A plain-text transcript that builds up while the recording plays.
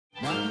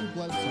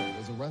Bledsoe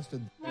was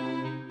arrested.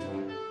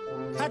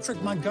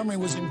 Patrick Montgomery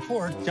was in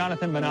court.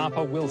 Jonathan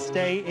Manapa will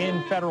stay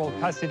in federal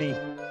custody.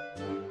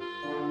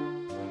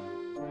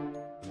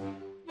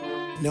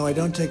 No, I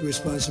don't take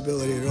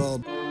responsibility at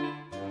all.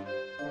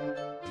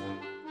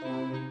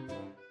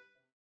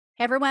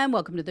 Hey everyone,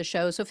 welcome to the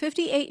show. So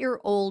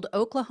 58-year-old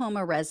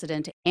Oklahoma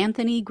resident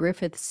Anthony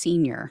Griffith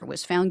Sr.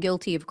 was found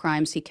guilty of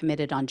crimes he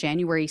committed on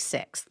January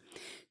 6th.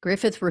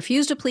 Griffith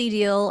refused a plea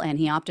deal and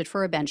he opted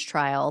for a bench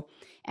trial.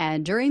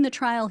 And during the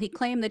trial, he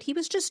claimed that he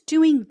was just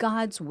doing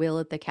God's will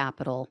at the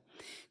Capitol.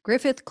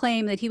 Griffith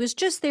claimed that he was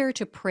just there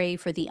to pray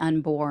for the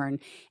unborn.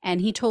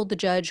 And he told the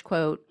judge,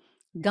 quote,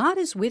 "God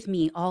is with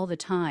me all the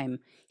time.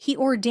 He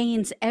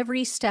ordains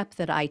every step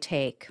that I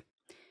take."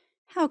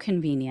 How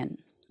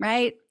convenient,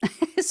 right?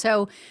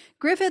 So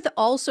Griffith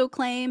also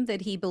claimed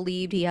that he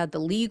believed he had the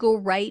legal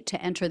right to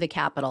enter the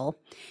Capitol.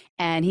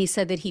 And he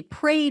said that he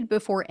prayed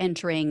before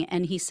entering,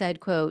 and he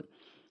said, quote,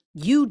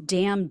 "You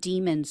damn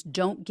demons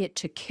don't get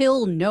to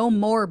kill no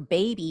more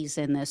babies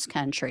in this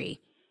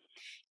country.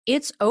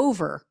 It's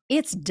over.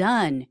 It's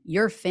done.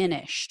 You're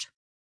finished."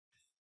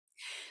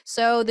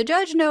 So the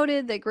judge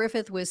noted that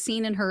Griffith was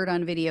seen and heard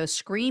on video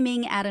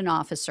screaming at an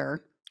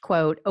officer,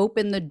 quote,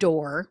 "Open the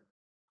door."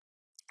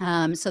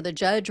 So the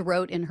judge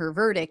wrote in her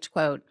verdict,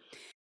 quote,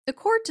 "The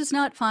court does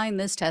not find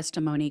this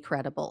testimony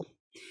credible."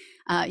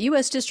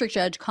 U.S. District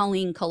Judge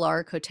Colleen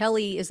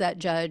Kolar-Cotelli is that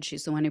judge.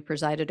 She's the one who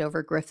presided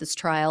over Griffith's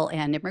trial.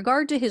 And in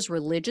regard to his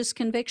religious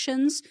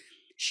convictions,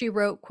 she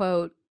wrote,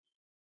 quote,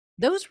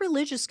 "Those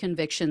religious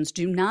convictions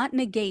do not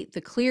negate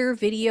the clear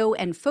video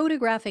and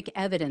photographic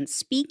evidence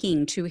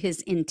speaking to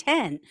his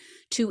intent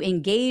to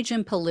engage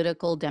in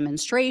political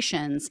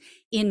demonstrations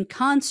in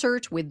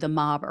concert with the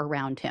mob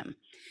around him."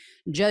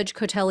 Judge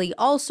Cotelli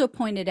also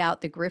pointed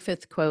out that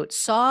Griffith, quote,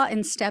 "saw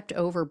and stepped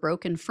over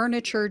broken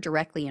furniture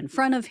directly in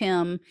front of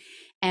him."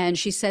 And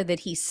she said that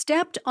he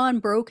stepped on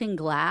broken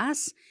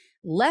glass,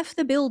 left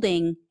the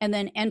building, and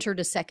then entered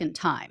a second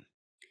time.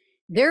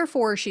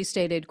 Therefore, she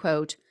stated,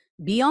 quote,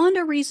 "Beyond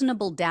a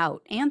reasonable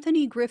doubt,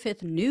 Anthony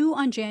Griffith knew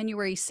on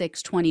January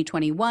 6,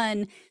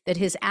 2021, that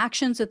his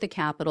actions at the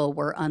Capitol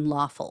were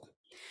unlawful."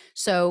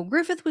 So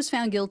Griffith was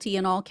found guilty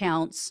in all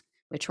counts,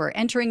 which were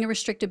entering a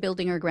restricted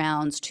building or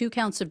grounds, 2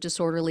 counts of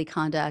disorderly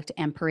conduct,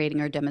 and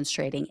parading or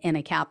demonstrating in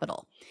a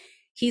Capitol.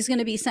 He's going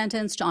to be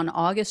sentenced on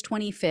August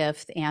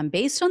 25th, and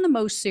based on the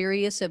most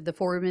serious of the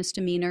 4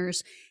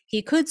 misdemeanors,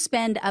 he could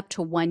spend up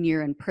to 1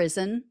 year in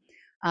prison.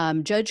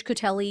 Judge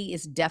Cotelli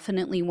is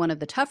definitely one of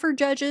the tougher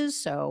judges,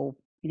 so,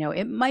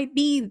 it might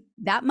be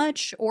that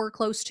much or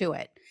close to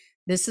it.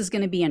 This is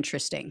going to be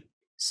interesting.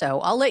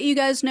 So I'll let you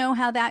guys know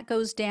how that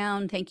goes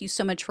down. Thank you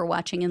so much for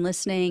watching and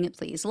listening.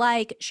 Please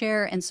like,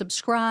 share, and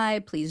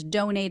subscribe. Please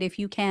donate if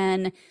you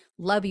can.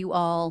 Love you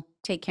all.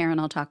 Take care, and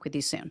I'll talk with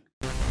you soon.